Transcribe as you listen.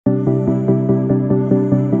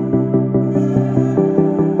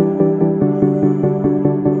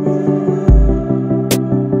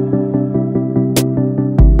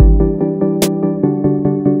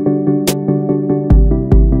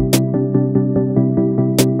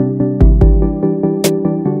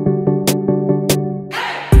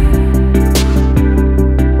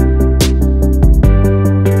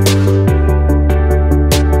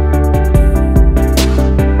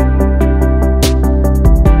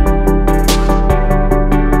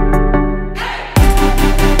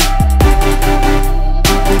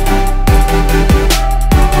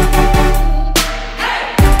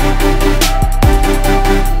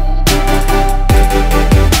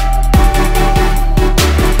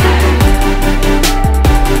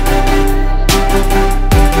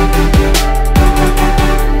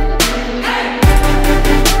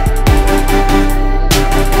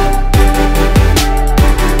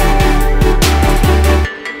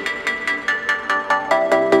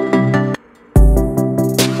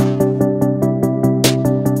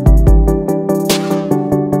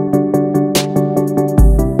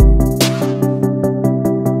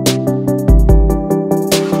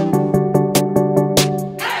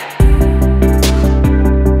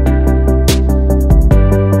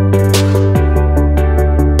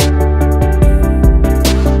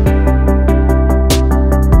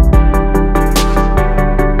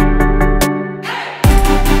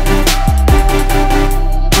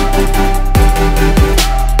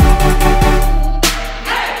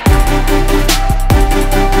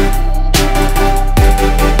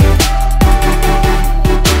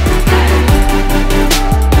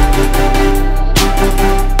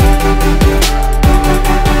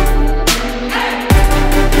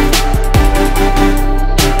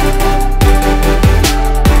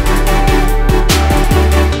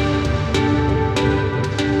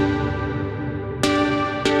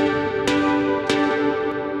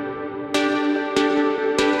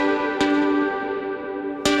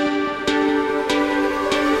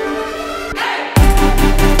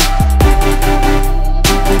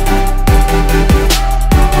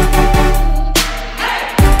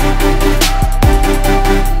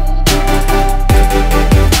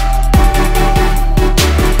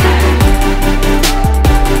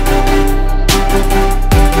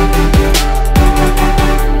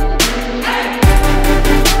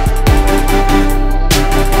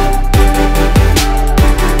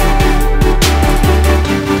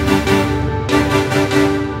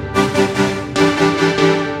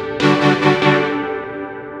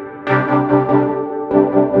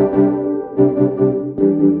I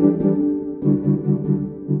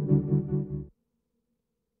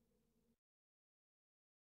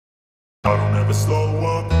don't ever slow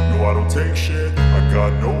up, no I don't take shit. I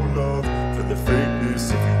got no love for the fakeness.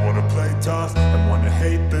 If you wanna play tough and wanna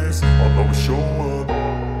hate this, I'll always show up.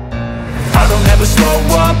 I don't ever slow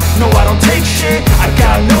up, no I don't take shit. I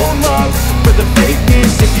got no love for the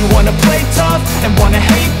fakeness. If you wanna play tough and wanna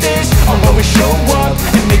hate this, I'll always show up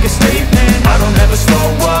and make a statement. I don't ever slow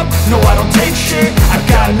up, no I don't take shit. I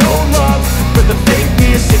got no love for the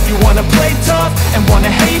fakeness. If you wanna play tough and wanna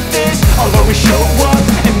hate this, I'll always show up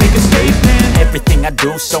and make a statement. Everything I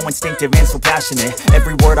do so instinctive and so passionate.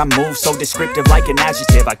 Every word I move so descriptive like an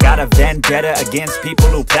adjective. I got a vendetta against people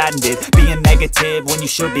who patented being negative when you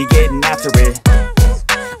should be getting after it.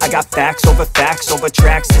 I got facts over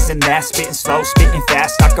tracks, this and that. Spitting slow, spitting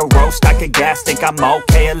fast. I could roast, I could gas. Think I'm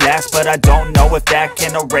okay at last, but I don't know if that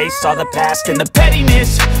can erase all the past. And the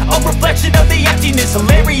pettiness, a reflection of the emptiness.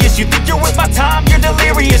 Hilarious, you think you're worth my time, you're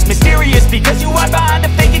delirious. Mysterious, because you hide behind a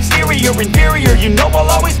fake exterior. Inferior, you know I'll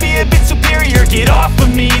always be a bit superior. Get off of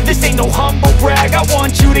me, this ain't no humble brag. I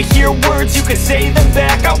want you to hear words, you can say them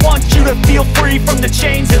back. I want you to feel free from the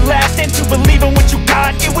chains that last, and to believe in what you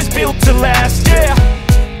got, it was built to last, yeah.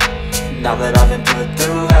 Now that I've been put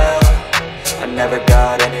through hell, I never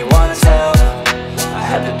got anyone's help. I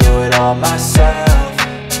had to do it all myself.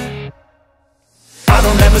 I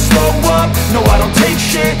don't ever slow up, no I don't take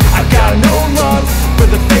shit. I got no love for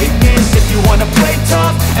the fakeness. If you wanna play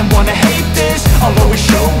tough and wanna hate this, I'll always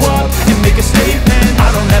show up and make a statement.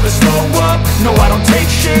 I don't ever slow up, no I don't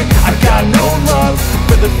take shit. I got no love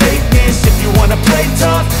for the fakeness. If you wanna play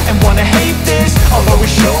tough and wanna hate this, I'll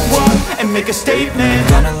always show up and make a statement.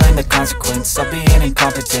 Gonna learn the consequence of being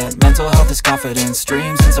incompetent. Mental health is confidence,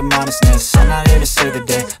 dreams and some honestness. I'm not here to save the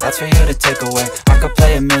day, that's for you to take away. I could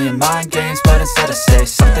play a million mind games, but instead I say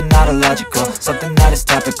something not illogical, something that is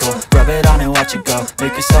topical. Rub it on and watch it go,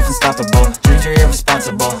 make yourself unstoppable. Dreams are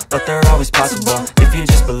irresponsible, but they're always possible. If you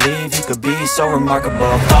just believe, you could be so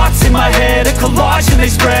remarkable. Thoughts in my head, a collage and they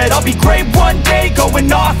spread. I'll be great one day,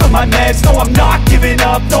 going off of my meds. No, I'm not giving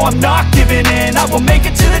up, no, I'm not giving in. I will make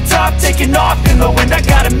it to the top, taking off in the wind. I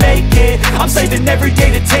gotta make it, I'm saving every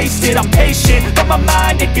day to taste it. I'm patient, but my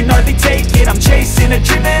mind, it can hardly take it. I'm chasing a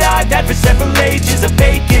dream that I've had for several ages. A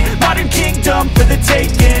vacant, modern kingdom for the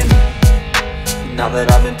taking. Now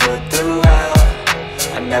that I've been put through hell,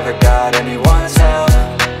 I never got anyone's help.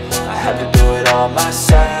 I had to do it all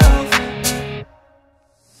myself.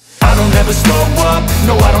 I don't ever slow up,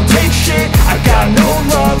 no I don't take shit. I got no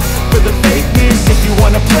love for the fakeness. If you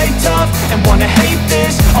wanna play tough and wanna hate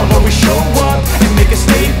this, I'll always show up and make a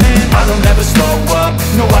statement. I don't ever slow up,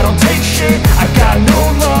 no I don't take shit. I got no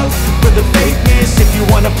love for the fakeness. If you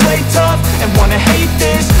wanna play tough and wanna hate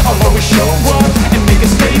this, I'll always show up and make a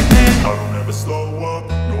statement. I don't ever slow up,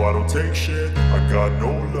 no I don't take shit. I got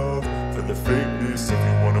no love for the fakeness. If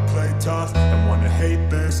you wanna play tough and wanna hate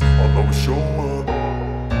this, I'll always show up.